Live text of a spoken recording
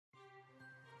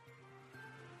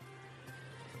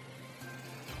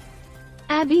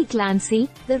Abbey Clancy,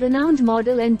 the renowned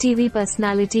model and TV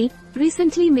personality,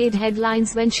 recently made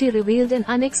headlines when she revealed an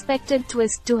unexpected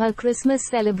twist to her Christmas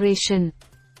celebration.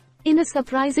 In a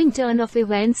surprising turn of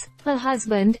events, her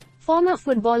husband, former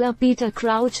footballer Peter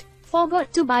Crouch,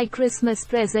 forgot to buy Christmas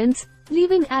presents,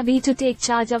 leaving Abbey to take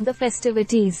charge of the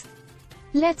festivities.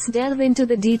 Let's delve into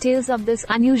the details of this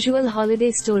unusual holiday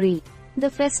story.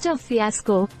 The festive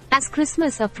fiasco. As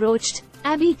Christmas approached,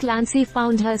 Abbey Clancy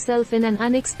found herself in an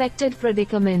unexpected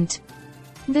predicament.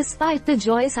 Despite the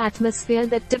joyous atmosphere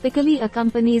that typically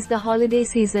accompanies the holiday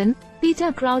season,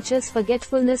 Peter Crouch's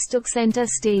forgetfulness took center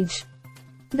stage.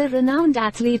 The renowned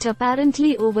athlete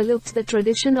apparently overlooked the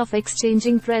tradition of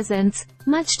exchanging presents,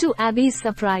 much to Abbey's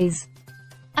surprise.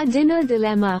 A dinner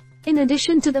dilemma. In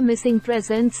addition to the missing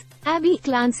presents, Abbey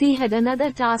Clancy had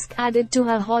another task added to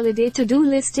her holiday to-do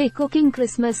list: a cooking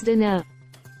Christmas dinner.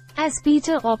 As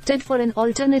Peter opted for an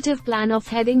alternative plan of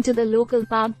heading to the local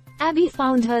pub, Abbey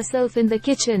found herself in the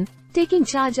kitchen, taking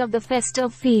charge of the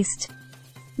festive feast.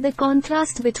 The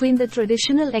contrast between the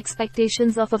traditional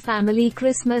expectations of a family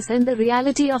Christmas and the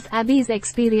reality of Abbey's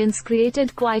experience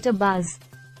created quite a buzz.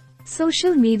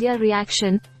 Social media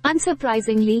reaction.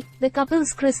 Unsurprisingly, the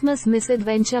couple's Christmas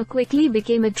misadventure quickly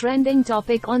became a trending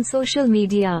topic on social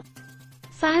media.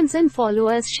 Fans and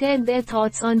followers shared their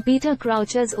thoughts on Peter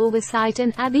Crouch's oversight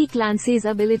and Abbey Clancy's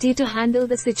ability to handle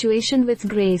the situation with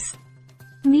grace.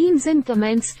 Memes and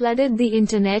comments flooded the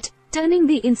internet, turning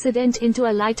the incident into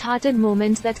a light-hearted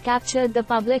moment that captured the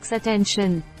public's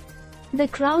attention. The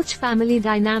Crouch family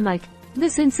dynamic.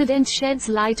 This incident sheds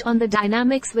light on the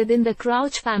dynamics within the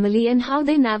Crouch family and how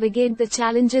they navigate the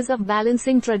challenges of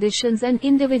balancing traditions and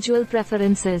individual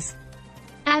preferences.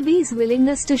 Abbey's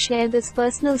willingness to share this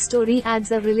personal story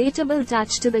adds a relatable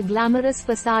touch to the glamorous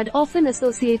facade often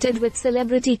associated with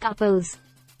celebrity couples.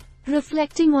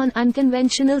 Reflecting on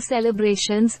unconventional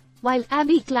celebrations. While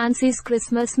Abbey Clancy's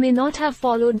Christmas may not have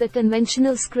followed the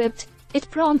conventional script, it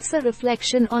prompts a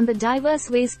reflection on the diverse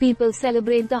ways people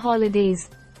celebrate the holidays.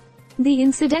 The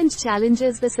incident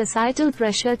challenges the societal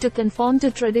pressure to conform to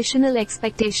traditional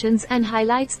expectations and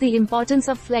highlights the importance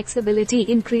of flexibility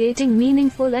in creating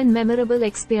meaningful and memorable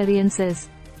experiences.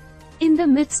 In the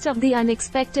midst of the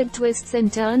unexpected twists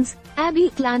and turns, Abbey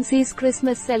Clancy's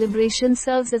Christmas celebration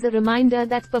serves as a reminder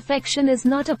that perfection is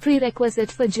not a prerequisite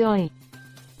for joy.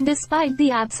 Despite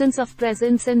the absence of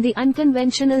presents and the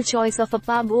unconventional choice of a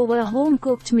pub over a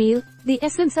home-cooked meal, the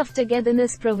essence of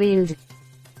togetherness prevailed.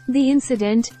 The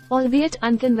incident, albeit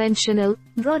unconventional,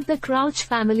 brought the Crouch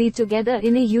family together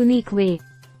in a unique way.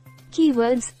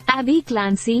 Keywords: Abbey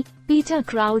Clancy, Peter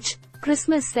Crouch,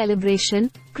 Christmas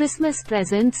celebration, Christmas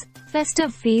presents,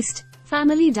 festive feast,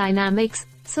 family dynamics,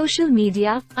 social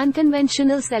media,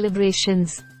 unconventional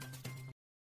celebrations.